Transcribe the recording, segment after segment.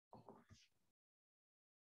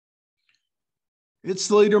It's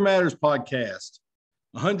the Leader Matters podcast,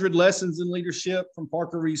 100 lessons in leadership from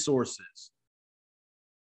Parker Resources.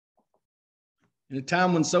 In a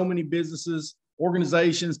time when so many businesses,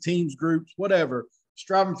 organizations, teams, groups, whatever,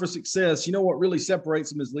 striving for success, you know what really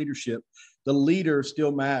separates them is leadership. The leader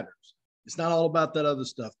still matters. It's not all about that other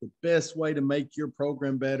stuff. The best way to make your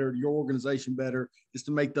program better, your organization better, is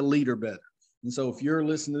to make the leader better. And so if you're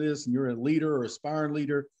listening to this and you're a leader or aspiring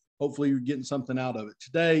leader, hopefully you're getting something out of it.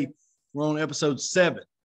 Today, we're on episode 7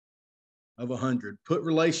 of 100. Put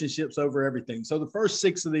relationships over everything. So the first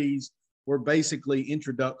 6 of these were basically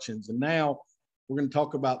introductions. And now we're going to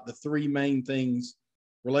talk about the 3 main things: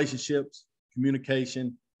 relationships,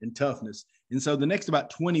 communication, and toughness. And so the next about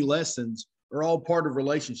 20 lessons are all part of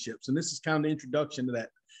relationships. And this is kind of the introduction to that.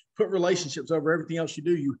 Put relationships over everything else you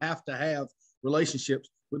do. You have to have relationships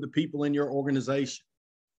with the people in your organization.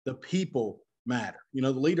 The people matter. You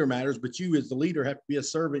know, the leader matters, but you as the leader have to be a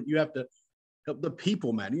servant. You have to help the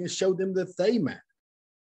people matter. You show them that they matter.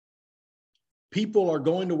 People are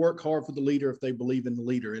going to work hard for the leader if they believe in the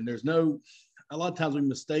leader. And a lot of times we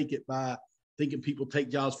mistake it by thinking people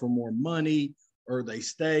take jobs for more money, or they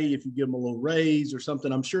stay if you give them a little raise or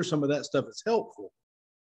something. I'm sure some of that stuff is helpful.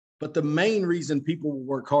 But the main reason people will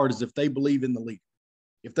work hard is if they believe in the leader,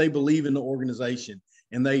 if they believe in the organization,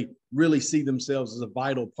 and they really see themselves as a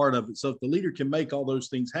vital part of it. So if the leader can make all those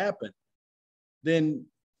things happen, then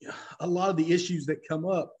a lot of the issues that come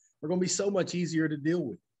up are going to be so much easier to deal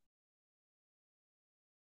with.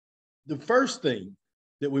 The first thing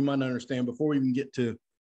that we might understand before we even get to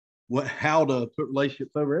how to put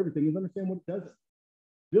relationships over everything is understand what it doesn't.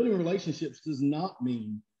 Building relationships does not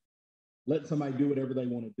mean let somebody do whatever they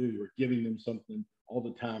want to do, or giving them something all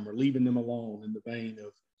the time, or leaving them alone in the vein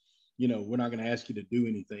of, we're not going to ask you to do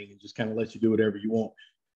anything and just kind of let you do whatever you want.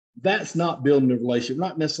 That's not building a relationship.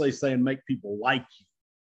 Not necessarily saying make people like you.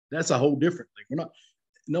 That's a whole different thing.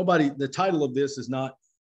 The title of this is not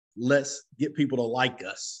let's get people to like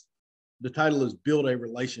us. The title is build a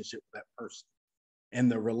relationship with that person.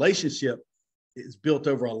 And the relationship is built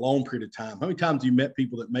over a long period of time. How many times have you met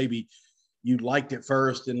people that maybe you liked at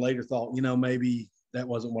first and later thought, maybe that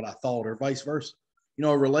wasn't what I thought, or vice versa?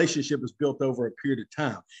 A relationship is built over a period of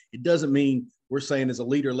time. It doesn't mean we're saying as a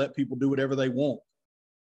leader, let people do whatever they want.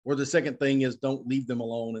 Or the second thing is don't leave them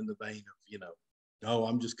alone in the vein of, no,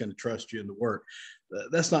 I'm just going to trust you in the work.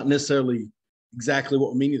 That's not necessarily exactly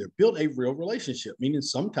what we mean either. Build a real relationship, meaning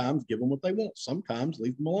sometimes give them what they want, sometimes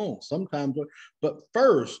leave them alone, but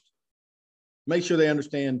first, make sure they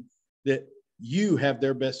understand that you have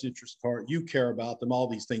their best interest at heart. You care about them, all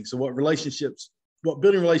these things. So what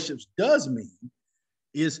building relationships does mean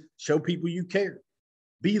is show people you care.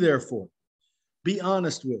 Be there for them. Be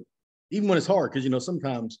honest with them, even when it's hard, because,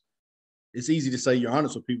 sometimes it's easy to say you're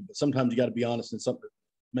honest with people, but sometimes you got to be honest in something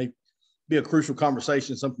that may be a crucial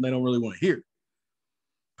conversation, something they don't really want to hear.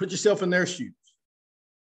 Put yourself in their shoes.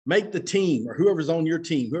 Make the team, or whoever's on your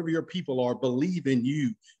team, whoever your people are, believe in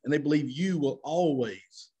you, and they believe you will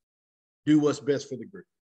always do what's best for the group.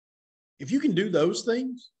 If you can do those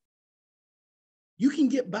things, you can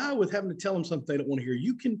get by with having to tell them something they don't want to hear.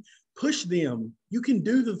 You can push them. You can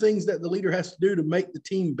do the things that the leader has to do to make the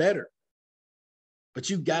team better. But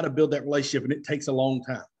you've got to build that relationship, and it takes a long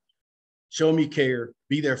time. Show them you care.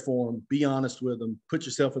 Be there for them. Be honest with them. Put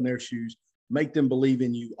yourself in their shoes. Make them believe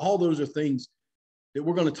in you. All those are things that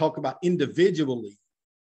we're going to talk about individually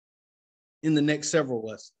in the next several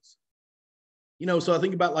lessons. So I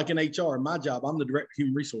think about like in HR, in my job, I'm the director of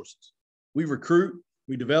human resources. We recruit,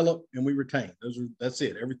 we develop, and we retain. That's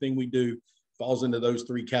it. Everything we do falls into those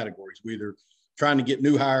 3 categories. We're either trying to get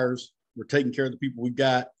new hires, we're taking care of the people we've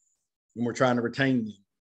got, and we're trying to retain them.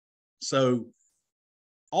 So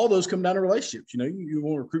all those come down to relationships. You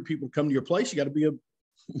want to recruit people to come to your place, you got to be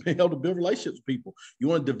able to build relationships with people. You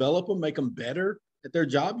want to develop them, make them better at their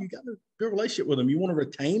job, you got to build a relationship with them. You want to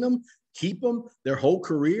retain them, keep them their whole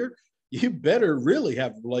career, you better really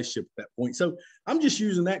have a relationship at that point. So I'm just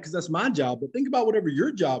using that because that's my job, but think about whatever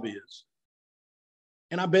your job is.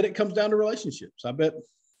 And I bet it comes down to relationships. I bet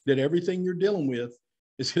that everything you're dealing with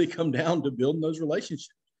is going to come down to building those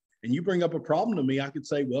relationships. And you bring up a problem to me, I could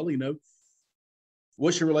say, well,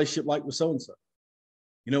 what's your relationship like with so-and-so?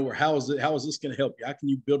 Or how is this going to help you? How can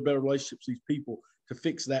you build better relationships with these people to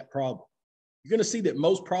fix that problem? You're going to see that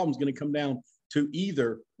most problems are going to come down to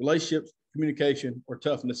either relationships, communication, or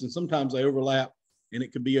toughness. And sometimes they overlap, and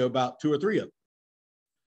it could be about 2 or 3 of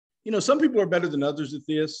them. Some people are better than others at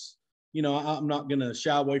this. I'm not going to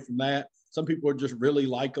shy away from that. Some people are just really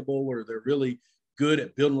likable, or they're really good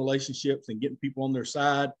at building relationships and getting people on their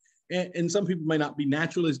side. And some people may not be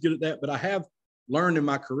naturally as good at that, but I have learned in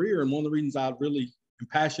my career, and one of the reasons I really and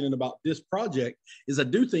passionate about this project is I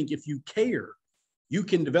do think if you care, you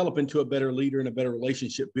can develop into a better leader and a better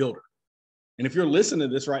relationship builder. And if you're listening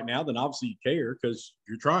to this right now, then obviously you care because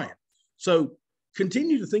you're trying. So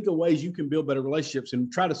continue to think of ways you can build better relationships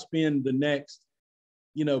and try to spend the next,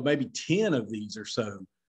 maybe 10 of these or so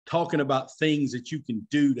talking about things that you can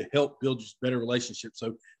do to help build just better relationships.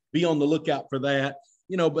 So be on the lookout for that,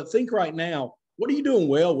 but think right now, what are you doing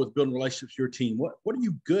well with building relationships with your team? What are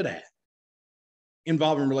you good at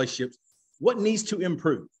involving relationships? What needs to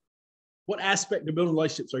improve? What aspect of building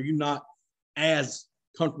relationships are you not as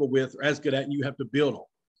comfortable with or as good at and you have to build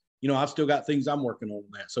on? I've still got things I'm working on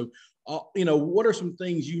that. So, what are some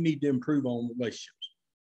things you need to improve on relationships?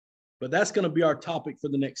 But that's going to be our topic for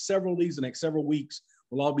the next several of these. The next several weeks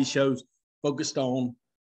will all be shows focused on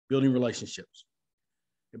building relationships.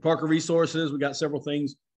 At Parker Resources, we got several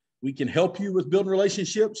things we can help you with building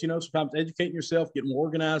relationships. Sometimes educating yourself, getting more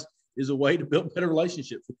organized is a way to build better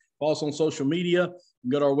relationships. Follow us on social media. You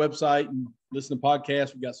can go to our website and listen to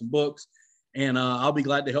podcasts. We've got some books, and I'll be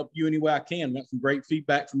glad to help you any way I can. Got some great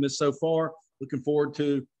feedback from this so far. Looking forward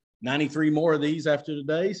to 93 more of these after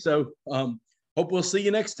today. So hope we'll see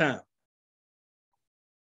you next time.